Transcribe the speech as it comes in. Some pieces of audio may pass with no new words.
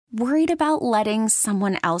Worried about letting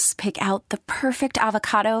someone else pick out the perfect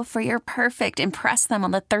avocado for your perfect impress them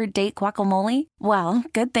on the third date guacamole? Well,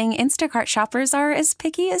 good thing Instacart shoppers are as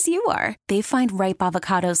picky as you are. They find ripe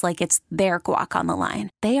avocados like it's their guac on the line.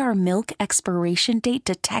 They are milk expiration date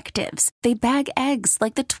detectives. They bag eggs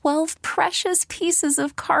like the 12 precious pieces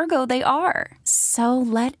of cargo they are. So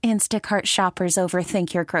let Instacart shoppers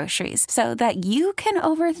overthink your groceries so that you can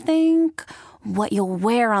overthink what you'll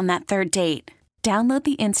wear on that third date. Download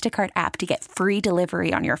the Instacart app to get free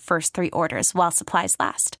delivery on your first 3 orders while supplies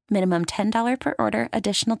last. Minimum $10 per order.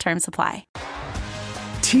 Additional terms apply.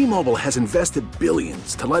 T-Mobile has invested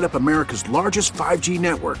billions to light up America's largest 5G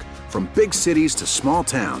network, from big cities to small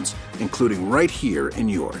towns, including right here in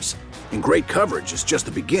yours. And great coverage is just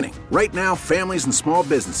the beginning. Right now, families and small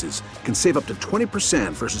businesses can save up to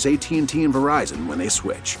 20% versus AT&T and Verizon when they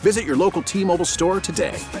switch. Visit your local T-Mobile store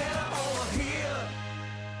today.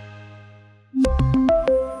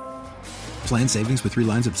 Plan savings with 3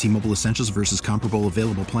 lines of T-Mobile Essentials versus comparable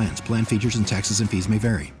available plans. Plan features and taxes and fees may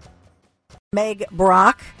vary. Meg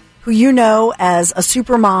Brock, who you know as a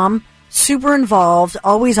super mom, super involved,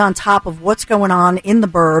 always on top of what's going on in the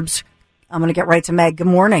burbs. I'm going to get right to Meg. Good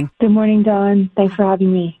morning. Good morning, Dawn. Thanks for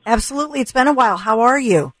having me. Absolutely. It's been a while. How are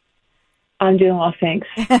you? I'm doing well, thanks.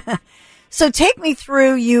 So take me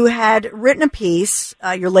through, you had written a piece,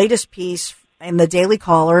 your latest piece in the Daily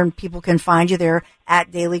Caller, and people can find you there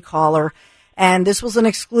at Daily Caller. And this was an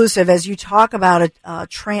exclusive as you talk about a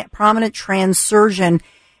prominent trans surgeon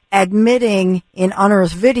admitting in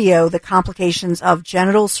unearthed video the complications of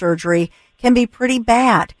genital surgery can be pretty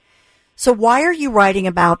bad. So why are you writing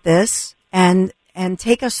about this? And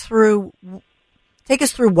take us through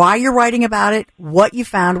why you're writing about it, what you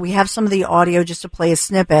found. We have some of the audio just to play a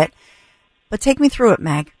snippet, but take me through it,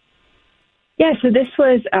 Meg. Yeah, so this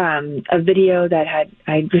was a video that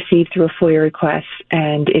I received through a FOIA request,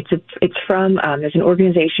 and it's from there's an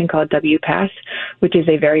organization called WPATH, which is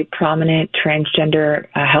a very prominent transgender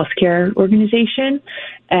healthcare organization,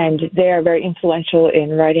 and they are very influential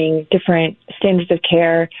in writing different standards of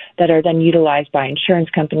care that are then utilized by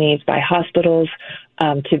insurance companies, by hospitals,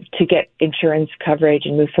 to get insurance coverage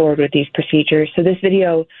and move forward with these procedures. So this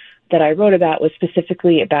video that I wrote about was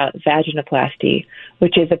specifically about vaginoplasty,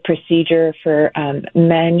 which is a procedure for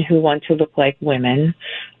men who want to look like women,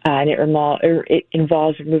 and it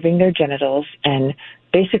involves removing their genitals and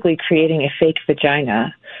basically creating a fake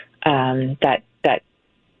vagina that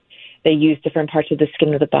they use different parts of the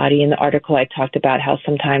skin of the body. In the article, I talked about how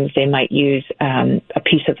sometimes they might use a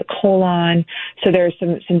piece of the colon. So there are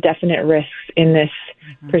some definite risks in this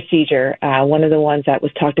procedure. One of the ones that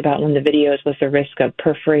was talked about in one of the videos was the risk of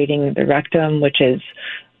perforating the rectum, which is,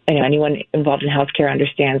 anyone involved in healthcare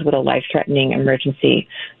understands what a life-threatening emergency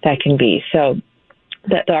that can be. So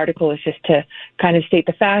the article is just to kind of state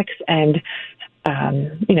the facts and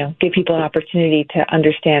give people an opportunity to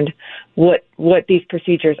understand what these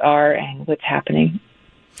procedures are and what's happening.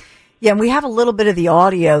 Yeah, and we have a little bit of the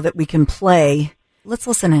audio that we can play. Let's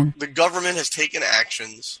listen in. The government has taken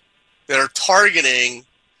actions that are targeting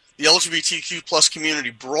the LGBTQ plus community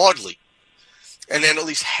broadly. And then at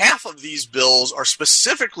least half of these bills are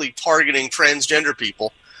specifically targeting transgender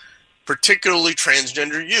people, particularly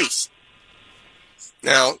transgender youth.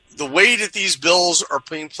 Now, the way that these bills are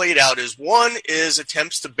being played out is, one is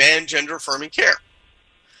attempts to ban gender-affirming care.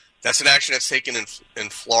 That's an action that's taken in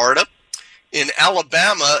Florida. In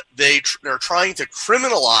Alabama, they're trying to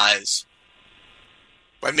criminalize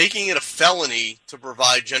by making it a felony to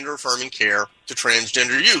provide gender-affirming care to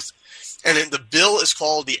transgender youth. And the bill is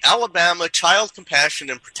called the Alabama Child Compassion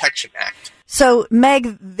and Protection Act. So,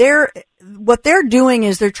 Meg, what they're doing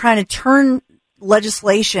is they're trying to turn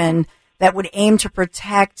legislation that would aim to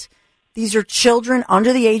protect, these are children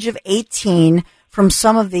under the age of 18, from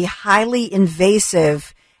some of the highly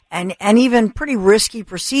invasive and even pretty risky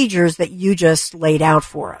procedures that you just laid out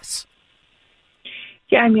for us.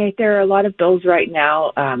 Yeah, there are a lot of bills right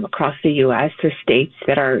now across the U.S. or states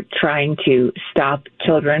that are trying to stop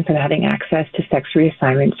children from having access to sex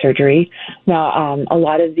reassignment surgery. Now, a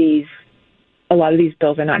lot of these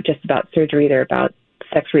bills are not just about surgery; they're about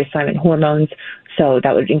sex reassignment hormones. So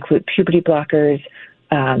that would include puberty blockers,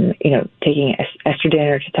 taking estrogen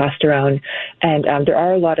or testosterone. And there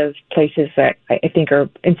are a lot of places that I think are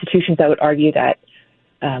institutions that would argue that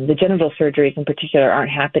the genital surgeries in particular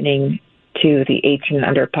aren't happening to the 18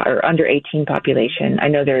 under 18 population. I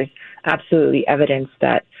know there's absolutely evidence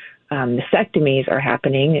that mastectomies are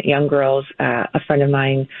happening. Young girls, a friend of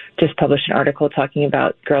mine just published an article talking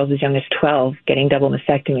about girls as young as 12 getting double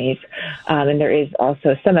mastectomies. And there is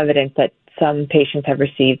also some evidence that some patients have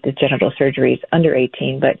received the genital surgeries under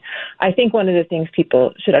 18. But I think one of the things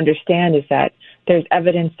people should understand is that there's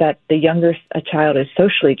evidence that the younger a child is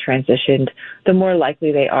socially transitioned, the more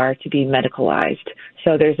likely they are to be medicalized.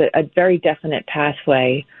 So there's a very definite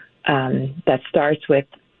pathway that starts with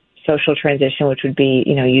social transition, which would be,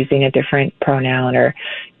 using a different pronoun or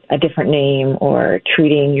a different name or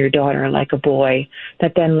treating your daughter like a boy,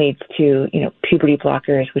 that then leads to, puberty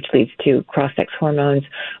blockers, which leads to cross-sex hormones,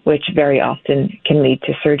 which very often can lead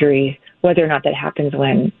to surgery, whether or not that happens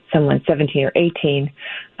when someone's 17 or 18.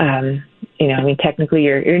 Technically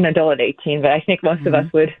you're an adult at 18, but I think most of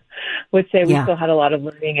us would say we still had a lot of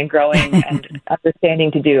learning and growing and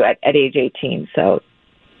understanding to do at age 18. So.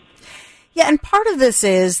 Yeah. And part of this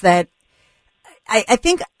is that I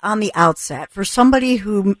think on the outset, for somebody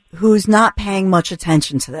who's not paying much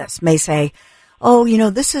attention to this, may say, "Oh,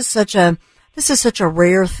 this is such a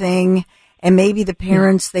rare thing," and maybe the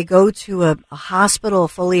parents they go to a hospital, a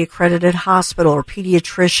fully accredited hospital or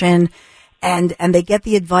pediatrician, and they get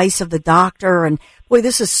the advice of the doctor, and boy,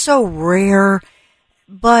 this is so rare.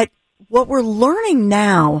 But what we're learning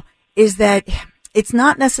now is that it's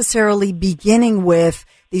not necessarily beginning with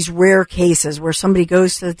these rare cases where somebody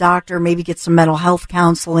goes to the doctor, maybe gets some mental health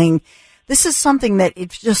counseling. This is something that it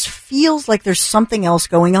just feels like there's something else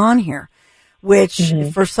going on here, which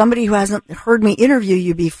for somebody who hasn't heard me interview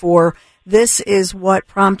you before, this is what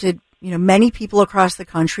prompted, many people across the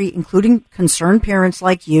country, including concerned parents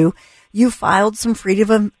like you. You filed some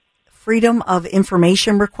freedom of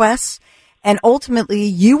information requests, and ultimately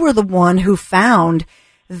you were the one who found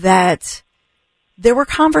that there were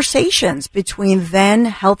conversations between then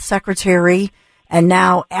Health Secretary and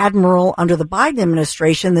now Admiral under the Biden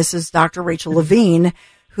administration. This is Dr. Rachel Levine,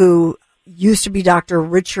 who used to be Dr.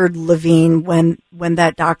 Richard Levine when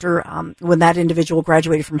that doctor, when that individual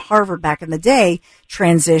graduated from Harvard back in the day,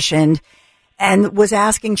 transitioned, and was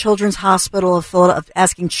asking Children's Hospital of Philadelphia,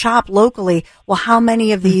 asking CHOP locally, well, how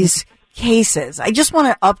many of these cases? I just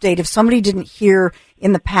want to update, if somebody didn't hear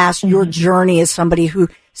in the past, your journey as somebody who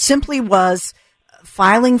simply was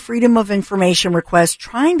filing freedom of information requests,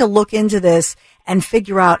 trying to look into this and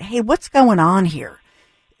figure out, hey, what's going on here?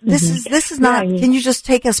 This is not, can you just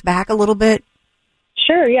take us back a little bit?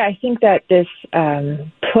 Sure. Yeah. I think that this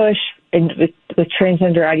push with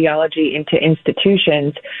transgender ideology into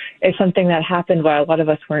institutions is something that happened while a lot of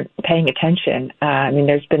us weren't paying attention.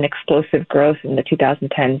 There's been explosive growth in the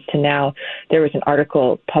 2010s to now. There was an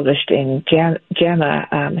article published in JAMA,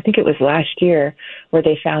 I think it was last year, where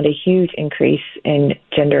they found a huge increase in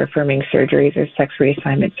gender-affirming surgeries or sex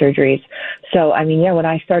reassignment surgeries. So, when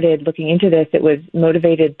I started looking into this, it was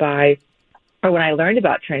motivated by, or when I learned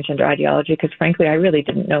about transgender ideology, because frankly, I really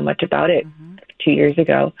didn't know much about it 2 years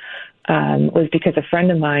ago, was because a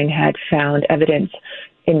friend of mine had found evidence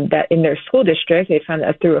in their school district. They found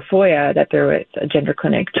through a FOIA that there was a gender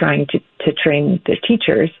clinic trying to train their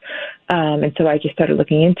teachers. And so I just started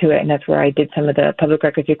looking into it, and that's where I did some of the public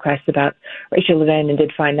records requests about Rachel Levine, and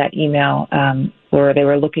did find that email where they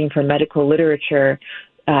were looking for medical literature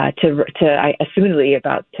to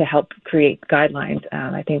help create guidelines.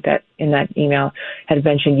 I think that in that email had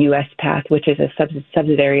mentioned US Path, which is a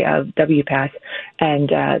subsidiary of WPATH, and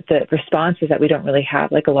the response is that we don't really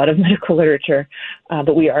have like a lot of medical literature,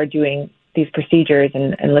 but we are doing these procedures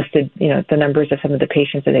and listed, the numbers of some of the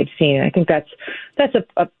patients that they've seen. And I think that's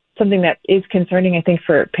something that is concerning, I think,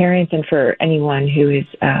 for parents and for anyone who is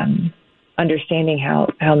understanding how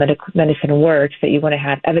medicine works, that you want to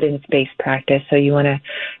have evidence-based practice. So you want to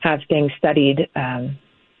have things studied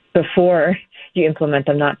before you implement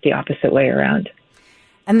them, not the opposite way around.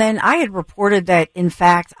 And then I had reported that, in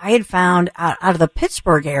fact, I had found out of the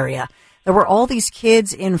Pittsburgh area, there were all these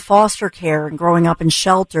kids in foster care and growing up in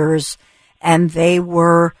shelters, and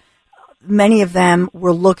many of them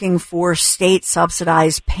were looking for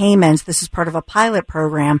state-subsidized payments. This is part of a pilot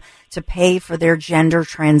program to pay for their gender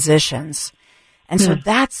transitions. And so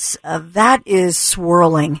that is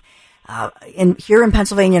swirling here in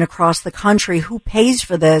Pennsylvania and across the country. Who pays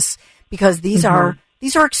for this? Because these are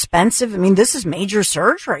expensive. This is major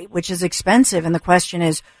surgery, which is expensive. And the question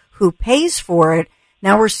is, who pays for it?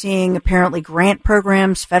 Now we're seeing apparently grant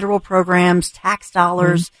programs, federal programs, tax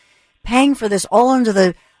dollars paying for this, all under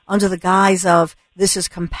the guise of this is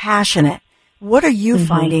compassionate. What are you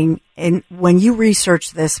finding when you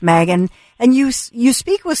research this, Megan? And you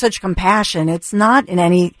speak with such compassion. It's not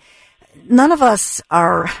none of us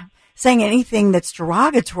are saying anything that's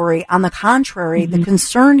derogatory. On the contrary, the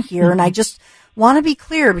concern here, and I just want to be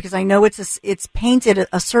clear because I know it's painted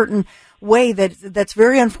a certain way that's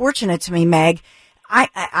very unfortunate to me, Meg.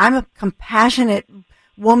 I'm a compassionate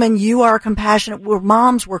woman, you are compassionate. We're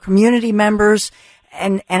moms, we're community members,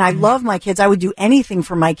 and I love my kids. I would do anything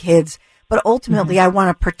for my kids, but ultimately I want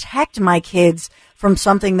to protect my kids from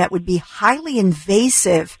something that would be highly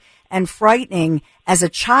invasive and frightening as a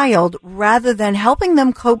child, rather than helping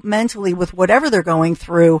them cope mentally with whatever they're going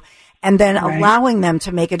through and then allowing them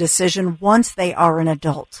to make a decision once they are an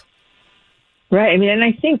adult. Right. I mean, and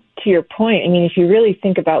I think to your point, I mean, if you really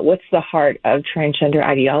think about what's the heart of transgender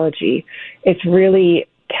ideology, it's really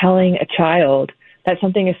telling a child that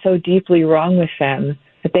something is so deeply wrong with them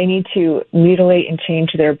that they need to mutilate and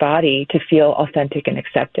change their body to feel authentic and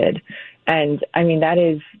accepted. And I mean,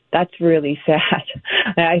 that's really sad.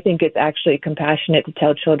 I think it's actually compassionate to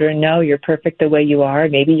tell children, no, you're perfect the way you are.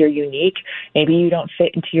 Maybe you're unique. Maybe you don't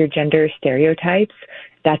fit into your gender stereotypes.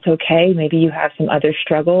 That's okay. Maybe you have some other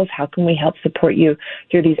struggles. How can we help support you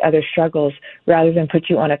through these other struggles, rather than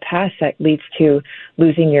put you on a path that leads to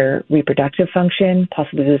losing your reproductive function,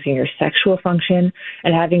 possibly losing your sexual function,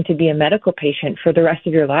 and having to be a medical patient for the rest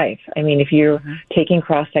of your life. I mean, if you're taking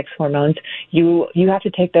cross-sex hormones, you have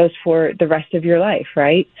to take those for the rest of your life,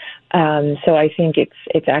 right? So I think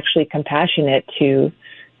it's actually compassionate to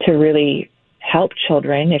really help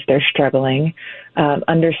children, if they're struggling,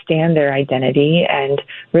 understand their identity and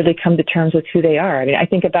really come to terms with who they are. I mean, I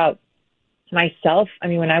think about myself. I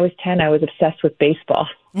mean, when I was 10, I was obsessed with baseball.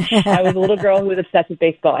 I was a little girl who was obsessed with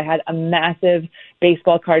baseball. I had a massive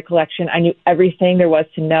baseball card collection. I knew everything there was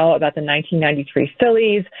to know about the 1993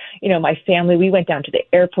 Phillies. You know, my family, we went down to the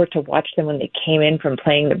airport to watch them when they came in from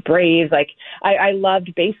playing the Braves. Like, I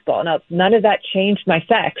loved baseball. Now, none of that changed my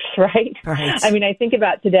sex, right? I mean, I think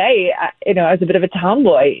about today, I was a bit of a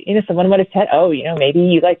tomboy. You know, someone would have said, oh, you know, maybe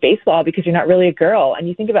you like baseball because you're not really a girl. And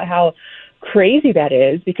you think about how crazy that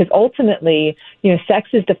is, because ultimately, you know, sex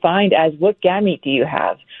is defined as what gamete do you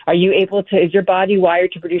have? Are you able to, is your body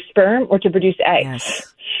wired to produce sperm or to produce eggs?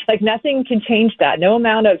 Yes. Like, nothing can change that. No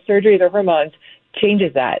amount of surgeries or hormones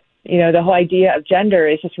changes that. You know, the whole idea of gender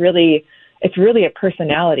is just really, it's really a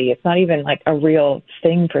personality. It's not even like a real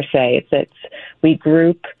thing per se. It's we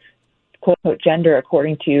group quote unquote gender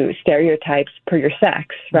according to stereotypes per your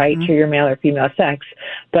sex, right? To your male or female sex.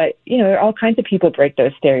 But, you know, all kinds of people break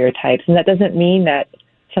those stereotypes, and that doesn't mean that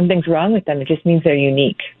something's wrong with them. It just means they're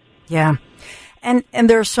unique. Yeah. And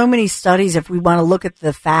there are so many studies. If we want to look at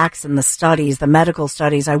the facts and the studies, the medical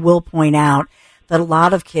studies, I will point out that a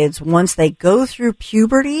lot of kids, once they go through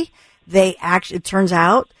puberty, it turns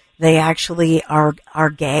out they actually are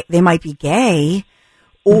gay. They might be gay,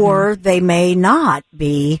 or they may not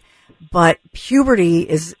be. But puberty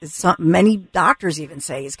is something many doctors even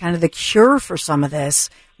say is kind of the cure for some of this.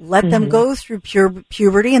 Let them go through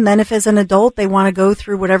puberty, and then if as an adult they want to go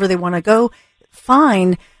through whatever they want to go,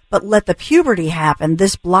 fine, but let the puberty happen.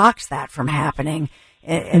 This blocks that from happening.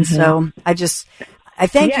 And so I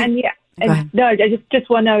thank you. Just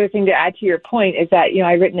one other thing to add to your point is that, you know,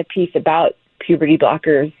 I've written a piece about puberty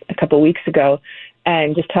blockers a couple of weeks ago,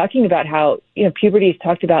 and just talking about how, you know, puberty is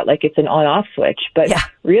talked about like it's an on-off switch, but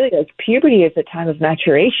really, like, puberty is a time of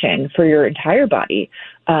maturation for your entire body,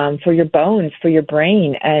 for your bones, for your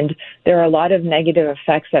brain. And there are a lot of negative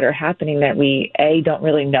effects that are happening that we, A, don't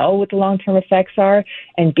really know what the long-term effects are,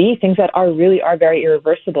 and B, things that are very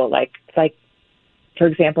irreversible, like, for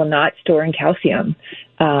example, not storing calcium.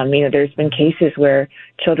 You know, there's been cases where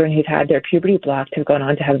children who've had their puberty blocked have gone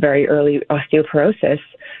on to have very early osteoporosis,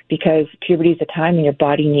 because puberty is a time when your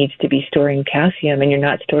body needs to be storing calcium, and you're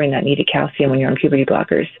not storing that needed calcium when you're on puberty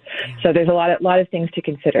blockers. So there's a lot of things to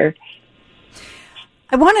consider.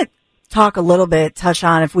 I want to talk a little bit, touch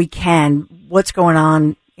on, if we can, what's going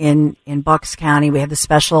on in Bucks County. We had the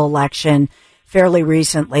special election fairly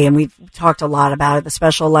recently, and we've talked a lot about it. The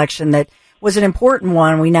special election that was an important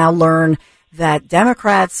one. We now learn that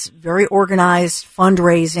Democrats, very organized,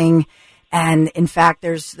 fundraising, and in fact,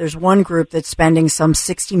 there's one group that's spending some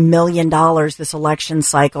 $60 million this election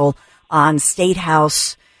cycle on state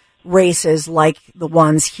house races like the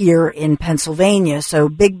ones here in Pennsylvania. So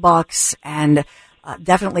big bucks, and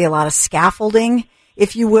definitely a lot of scaffolding,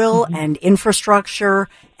 if you will, and infrastructure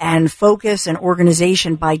and focus and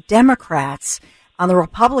organization by Democrats. On the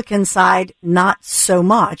Republican side, not so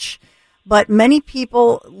much. But many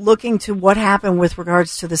people looking to what happened with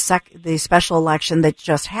regards to the special election that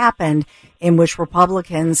just happened, in which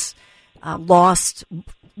Republicans lost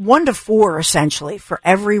 1-4 essentially. For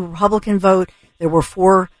every Republican vote, there were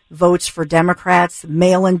 4 votes for Democrats.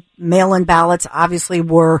 Mail-in ballots obviously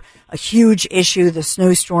were a huge issue. The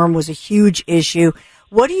snowstorm was a huge issue.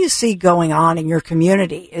 What do you see going on in your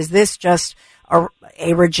community? Is this just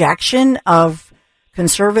a rejection of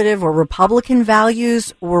conservative or Republican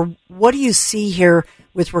values, or what do you see here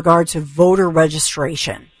with regard to voter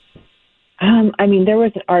registration? There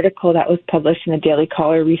was an article that was published in the Daily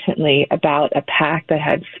Caller recently about a PAC that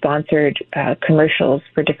had sponsored commercials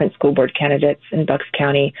for different school board candidates in Bucks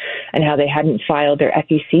County and how they hadn't filed their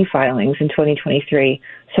FEC filings in 2023.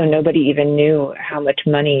 So nobody even knew how much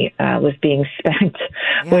money was being spent,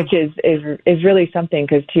 which is really something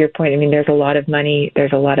because to your point, there's a lot of money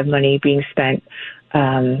being spent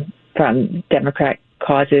from Democrat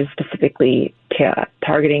causes, specifically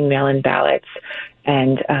targeting mail-in ballots.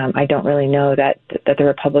 And I don't really know that the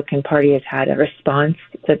Republican Party has had a response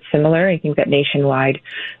that's similar. I think that nationwide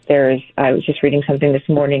I was just reading something this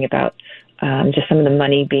morning about just some of the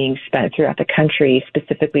money being spent throughout the country,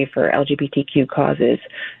 specifically for LGBTQ causes.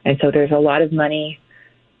 And so there's a lot of money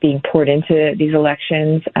being poured into these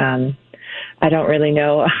elections. I don't really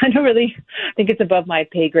know. I don't really think it's above my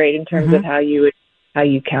pay grade in terms of how you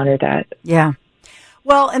counter that. Yeah.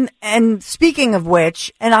 Well, and speaking of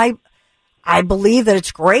which, and I believe that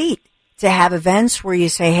it's great to have events where you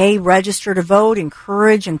say, hey, register to vote,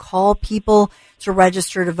 encourage and call people to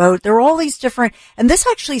register to vote. There are all these different, and this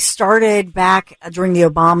actually started back during the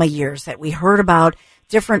Obama years that we heard about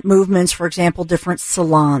different movements, for example, different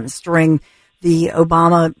salons during the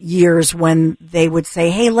Obama years when they would say,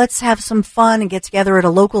 hey, let's have some fun and get together at a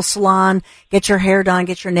local salon, get your hair done,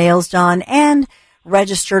 get your nails done, and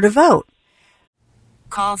register to vote.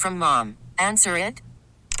 Call from mom. Answer it.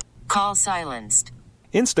 Call silenced.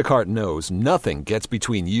 Instacart knows nothing gets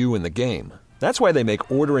between you and the game. That's why they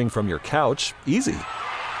make ordering from your couch easy.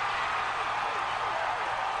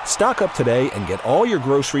 Stock up today and get all your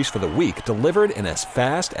groceries for the week delivered in as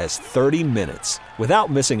fast as 30 minutes without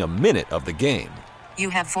missing a minute of the game. You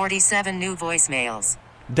have 47 new voicemails.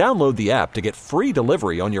 Download the app to get free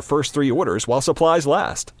delivery on your first 3 orders while supplies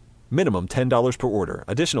last. Minimum $10 per order.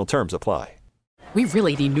 Additional terms apply. We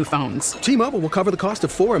really need new phones. T-Mobile will cover the cost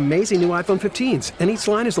of 4 amazing new iPhone 15s, and each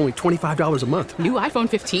line is only $25 a month. New iPhone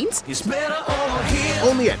 15s? It's better over here.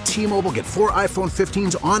 Only at T-Mobile, get 4 iPhone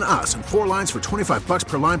 15s on us and 4 lines for $25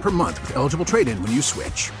 per line per month with eligible trade-in when you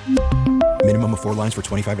switch. Minimum of 4 lines for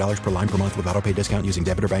 $25 per line per month with autopay discount using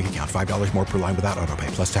debit or bank account. $5 more per line without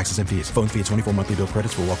autopay, plus taxes and fees. Phone fee at 24 monthly bill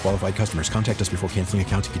credits for well-qualified customers. Contact us before canceling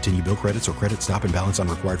account to continue bill credits or credit stop and balance on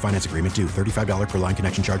required finance agreement due. $35 per line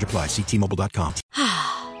connection charge applies. See T-Mobile.com.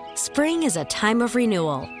 Spring is a time of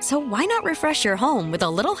renewal, so why not refresh your home with a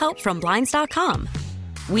little help from Blinds.com?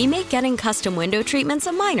 We make getting custom window treatments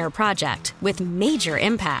a minor project with major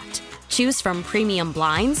impact. Choose from premium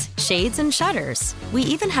blinds, shades, and shutters. We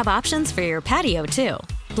even have options for your patio, too.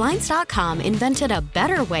 Blinds.com invented a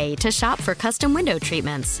better way to shop for custom window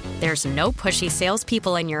treatments. There's no pushy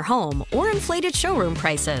salespeople in your home or inflated showroom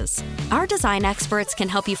prices. Our design experts can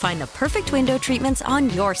help you find the perfect window treatments on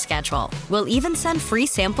your schedule. We'll even send free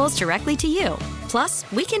samples directly to you. Plus,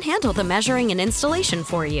 we can handle the measuring and installation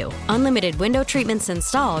for you. Unlimited window treatments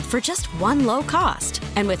installed for just one low cost.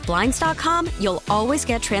 And with Blinds.com, you'll always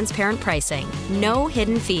get transparent pricing. No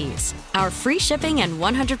hidden fees. Our free shipping and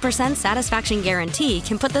 100% satisfaction guarantee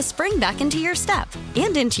can put the spring back into your step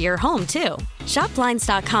and into your home, too. Shop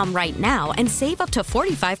Blinds.com right now and save up to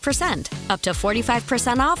 45%. Up to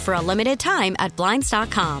 45% off for a limited time at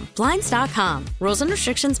Blinds.com. Blinds.com. Rules and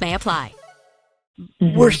restrictions may apply.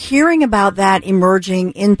 We're hearing about that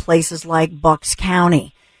emerging in places like Bucks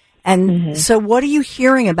County. And so what are you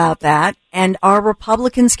hearing about that? And are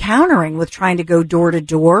Republicans countering with trying to go door to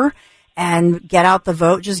door and get out the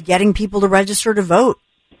vote, just getting people to register to vote?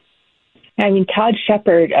 Todd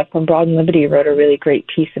Shepard from Broad and Liberty wrote a really great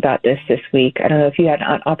piece about this week. I don't know if you had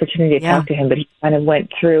an opportunity to talk to him, but he kind of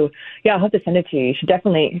went through. Yeah, I'll have to send it to you. You should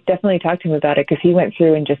definitely talk to him about it because he went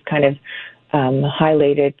through and just kind of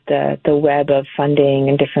highlighted the web of funding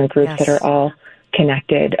and different groups that are all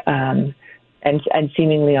connected and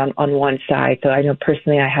seemingly on one side. So I know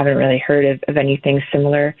personally I haven't really heard of anything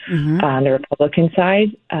similar on the Republican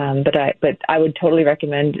side, but I would totally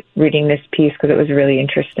recommend reading this piece because it was really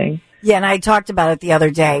interesting. Yeah, and I talked about it the other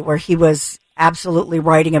day where he was absolutely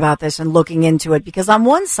writing about this and looking into it because on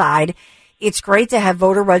one side, it's great to have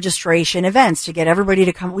voter registration events to get everybody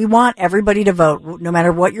to come. We want everybody to vote, no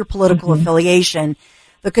matter what your political affiliation.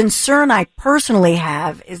 The concern I personally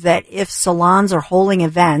have is that if salons are holding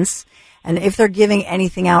events and if they're giving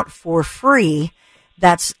anything out for free,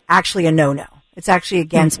 that's actually a no-no. It's actually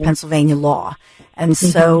against Pennsylvania law. And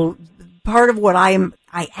so part of what I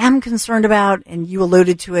am concerned about, and you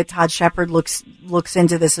alluded to it, Todd Shepard looks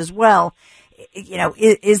into this as well.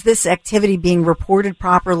 Is this activity being reported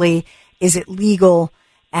properly? Is it legal?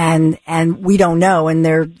 And we don't know, and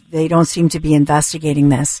they don't seem to be investigating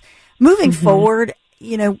this. Moving forward,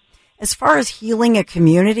 as far as healing a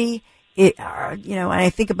community, And I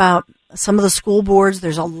think about some of the school boards,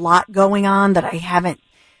 there's a lot going on that I haven't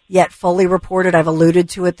yet fully reported. I've alluded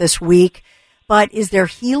to it this week. But is there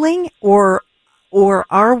healing or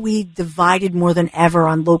are we divided more than ever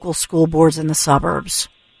on local school boards in the suburbs?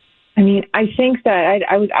 I mean, I think that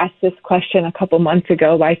I was asked this question a couple months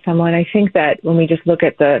ago by someone. I think that when we just look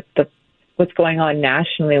at the what's going on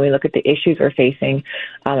nationally, we look at the issues we're facing.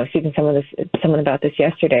 I was speaking to someone about this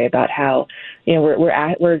yesterday, about how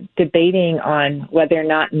we're debating on whether or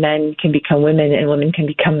not men can become women and women can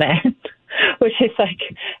become men, which is like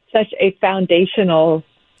such a foundational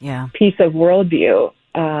piece of worldview.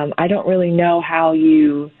 I don't really know how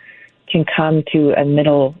you can come to a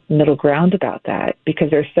middle ground about that, because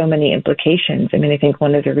there's so many implications. I mean, I think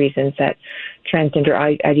one of the reasons that transgender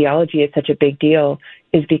ideology is such a big deal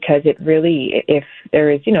is because it really, if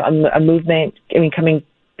there is, a movement, I mean,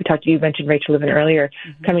 you mentioned Rachel Levin earlier,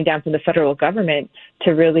 coming down from the federal government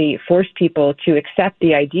to really force people to accept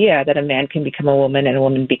the idea that a man can become a woman and a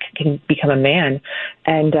woman can become a man.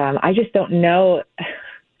 And I just don't know.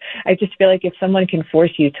 I just feel like if someone can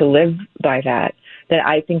force you to live by that, then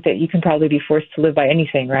I think that you can probably be forced to live by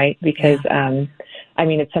anything, right? Because,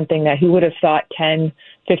 it's something that who would have thought 10,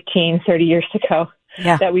 15, 30 years ago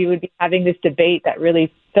that we would be having this debate that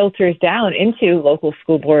really filters down into local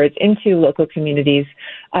school boards, into local communities,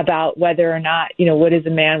 about whether or not, what is a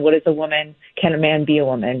man, what is a woman, can a man be a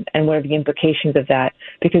woman, and what are the implications of that?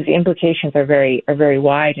 Because the implications are very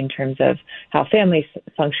wide in terms of how families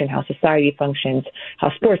function, how society functions,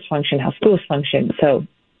 how sports function, how schools function. So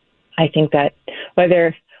I think that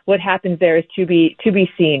what happens there is to be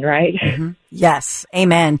seen, right? Mm-hmm. Yes.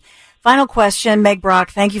 Amen. Final question, Meg Brock,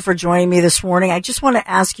 thank you for joining me this morning. I just want to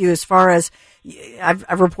ask you, as far as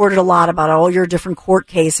I've reported a lot about all your different court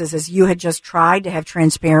cases, as you had just tried to have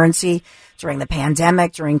transparency during the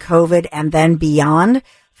pandemic, during COVID, and then beyond,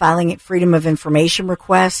 filing freedom of information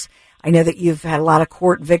requests. I know that you've had a lot of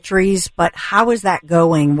court victories, but how is that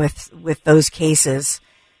going with those cases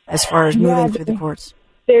as far as moving through the courts?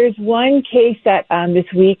 There's one case that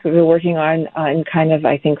this week we're working on kind of,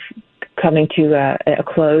 I think, coming to a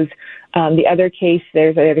close. The other case,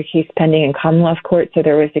 there's another case pending in Commonwealth Court. So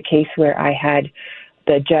there was a case where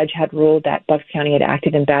the judge had ruled that Bucks County had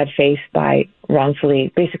acted in bad faith by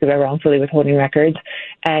wrongfully withholding records.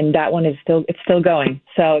 And that one is still going.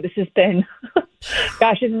 So this has been,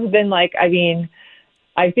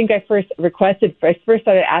 I think I first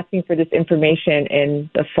started asking for this information in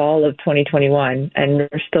the fall of 2021, and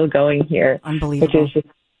we're still going here. Unbelievable. Which is just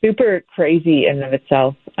super crazy in and of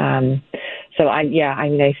itself.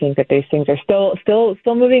 I think that these things are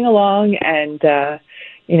still moving along, and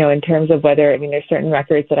in terms of whether, there's certain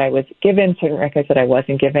records that I was given, certain records that I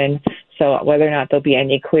wasn't given. So whether or not there'll be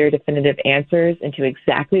any clear, definitive answers into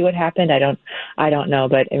exactly what happened, I don't know.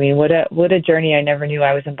 But what a journey I never knew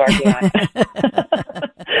I was embarking on.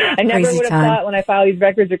 I never would have thought when I filed these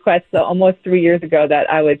records requests almost 3 years ago that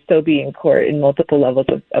I would still be in court, in multiple levels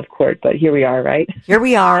of court. But here we are, right? Here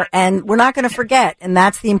we are, and we're not going to forget. And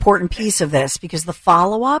that's the important piece of this, because the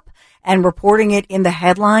follow-up and reporting it in the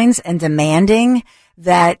headlines and demanding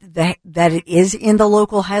that it is in the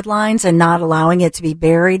local headlines and not allowing it to be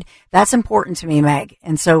buried, that's important to me, Meg.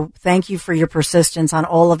 And so thank you for your persistence on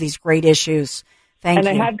all of these great issues. Thank you.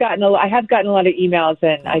 I have gotten a lot of emails,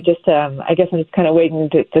 and I guess I'm just kind of waiting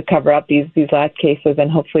to cover up these last cases, and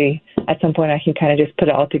hopefully at some point I can kind of just put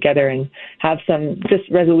it all together and have some just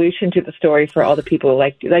resolution to the story for all the people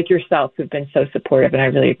like yourself who've been so supportive, and I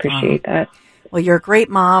really appreciate that. Well, you're a great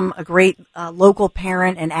mom, a great local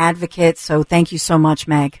parent and advocate, so thank you so much,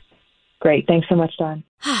 Meg. Great. Thanks so much, Dawn.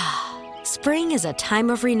 Spring is a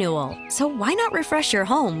time of renewal, so why not refresh your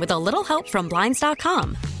home with a little help from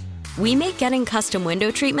Blinds.com? We make getting custom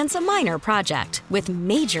window treatments a minor project with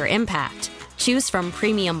major impact. Choose from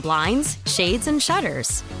premium blinds, shades, and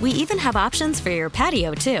shutters. We even have options for your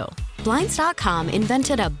patio, too. Blinds.com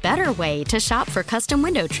invented a better way to shop for custom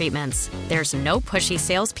window treatments. There's no pushy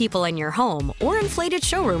salespeople in your home or inflated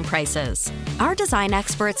showroom prices. Our design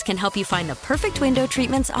experts can help you find the perfect window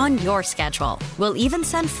treatments on your schedule. We'll even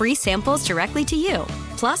send free samples directly to you.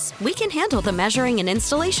 Plus, we can handle the measuring and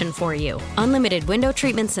installation for you. Unlimited window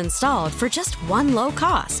treatments installed for just one low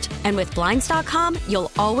cost. And with Blinds.com,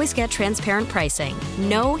 you'll always get transparent pricing.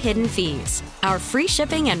 No hidden fees. Our free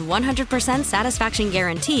shipping and 100% satisfaction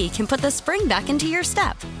guarantee can put the spring back into your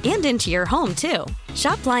step and into your home, too.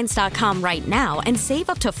 Shop Blinds.com right now and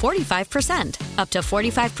save up to 45%. Up to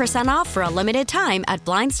 45% off for a limited time at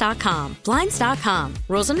Blinds.com. Blinds.com.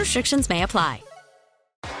 Rules and restrictions may apply.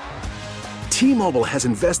 T-Mobile has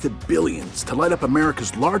invested billions to light up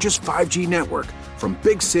America's largest 5G network, from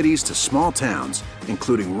big cities to small towns,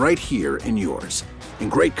 including right here in yours.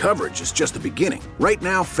 And great coverage is just the beginning. Right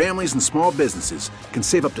now, families and small businesses can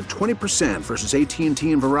save up to 20% versus AT&T and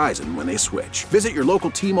Verizon when they switch. Visit your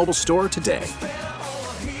local T-Mobile store today.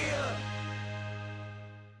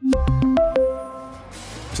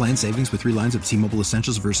 Plan savings with 3 lines of T-Mobile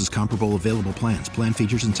Essentials versus comparable available plans. Plan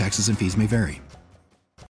features and taxes and fees may vary.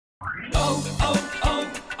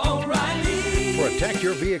 Protect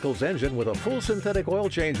your vehicle's engine with a full synthetic oil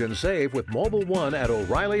change and save with Mobile One at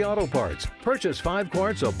O'Reilly Auto Parts. Purchase 5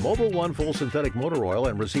 quarts of Mobile One full synthetic motor oil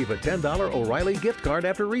and receive a $10 O'Reilly gift card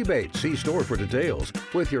after rebate. See store for details.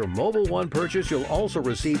 With your Mobile One purchase, you'll also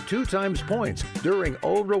receive 2 times points during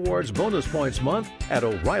O Rewards Bonus Points Month at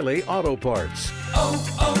O'Reilly Auto Parts.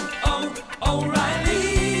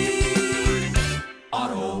 O'Reilly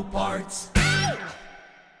Auto Parts.